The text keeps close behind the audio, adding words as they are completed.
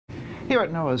here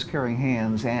at Noah's Caring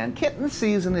Hands, and kitten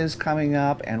season is coming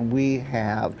up, and we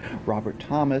have Robert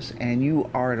Thomas, and you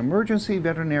are an emergency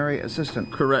veterinary assistant.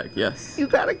 Correct, yes. You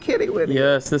got a kitty with you.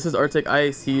 Yes, this is Arctic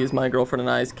Ice. He is my girlfriend and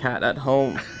I's cat at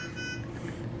home.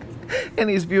 And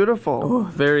he's beautiful. Oh,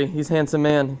 very. He's a handsome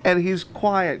man. And he's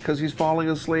quiet because he's falling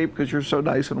asleep because you're so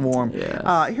nice and warm.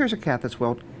 Yes. Here's a cat that's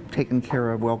well taken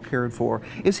care of, well cared for.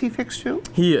 Is he fixed too?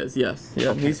 He is, yes. Yeah,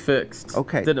 Okay. he's fixed.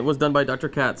 Okay. It was done by Dr.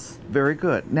 Katz. Very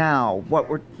good. Now,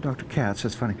 Dr. Katz,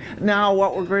 that's funny. Now,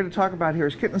 what we're going to talk about here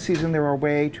is kitten season. There are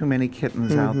way too many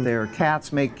kittens out there.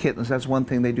 Cats make kittens. That's one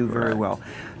thing they do very well.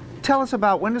 Tell us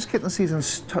about, when does kitten season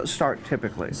start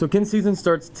typically? So kitten season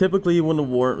starts typically when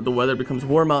the weather becomes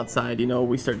warm outside. You know,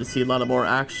 we start to see a lot of more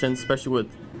action, especially with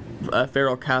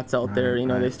feral cats out there. You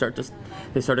know, they start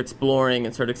exploring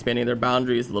and start expanding their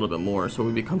boundaries a little bit more. So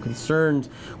we become concerned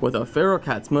with our feral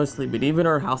cats mostly, but even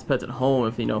our house pets at home.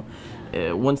 If you know,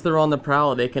 once they're on the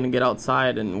prowl, they can get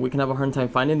outside, and we can have a hard time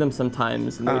finding them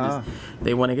sometimes. And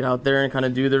they want to get out there and kind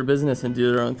of do their business and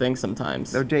do their own thing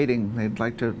sometimes. They're dating. They'd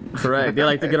like to. Correct. They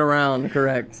like to get around.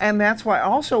 Correct. And that's why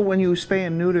also when you spay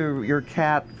and neuter your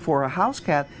cat for a house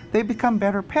cat, they become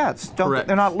better pets. They're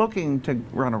not looking to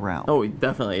run around. Oh,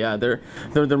 definitely. Yeah,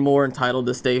 they're more entitled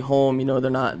to stay home. You know, they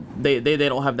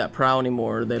don't have that prowl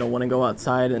anymore. They don't want to go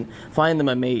outside and find them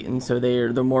a mate, and so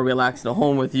they're more relaxed at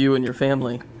home with you and your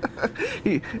family.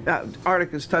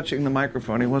 Arctic is touching the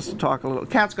microphone. He wants to talk a little.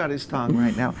 Cat's got his tongue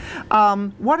right now.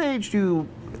 What age do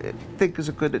you think is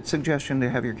a good suggestion to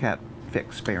have your cat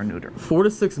fixed, spay or neuter? 4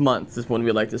 to 6 months is when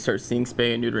we like to start seeing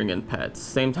spay and neutering in pets.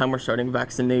 Same time we're starting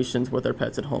vaccinations with our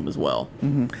pets at home as well.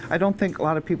 I don't think a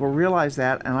lot of people realize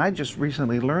that, and I just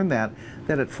recently learned that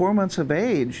at 4 months of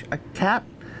age,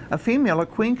 a female, a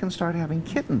queen, can start having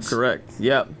kittens. Correct.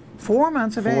 Yep. 4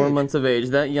 months of age. 4 months of age,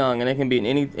 that young, and it can be in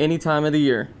any time of the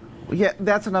year. Yeah,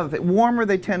 that's another thing. Warmer,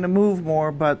 they tend to move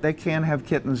more, but they can have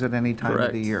kittens at any time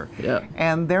of the year. Yeah.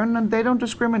 And they don't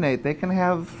discriminate. They can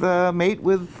have mate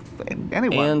with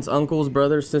anyone. Aunts, uncles,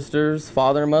 brothers, sisters,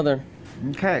 father, mother.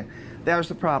 Okay, there's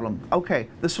the problem. Okay,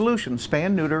 the solution: spay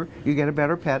and neuter. You get a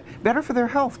better pet. Better for their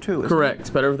health too. Isn't Correct. it? It's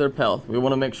better for their health. We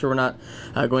want to make sure we're not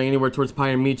going anywhere towards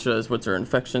pyometras, which are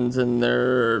infections in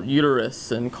their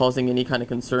uterus and causing any kind of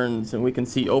concerns. And we can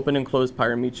see open and closed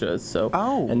pyometras. So,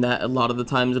 and that a lot of the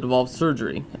times it involves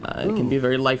surgery. It can be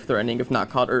very life-threatening if not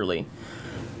caught early.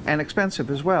 And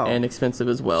expensive as well. And expensive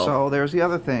as well. So there's the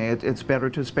other thing. It's better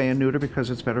to spay and neuter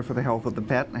because it's better for the health of the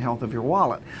pet and the health of your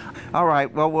wallet. All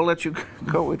right, well, we'll let you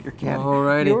go with your cat. All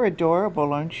righty. You're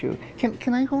adorable, aren't you?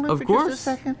 Can I hold it for just a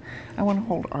second? I want to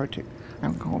hold Arctic.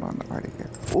 I'm going to hold on to Arctic here.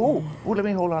 Ooh, let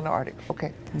me hold on to Arctic.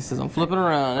 Okay. He says, I'm flipping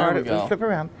around. There Arctic, we go. flip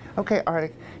around. Okay,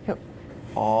 Arctic. Here.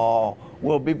 Oh,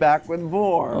 we'll be back with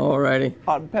more. All righty.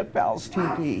 On Pet Pals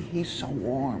TV. He's so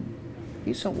warm.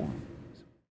 He's so warm.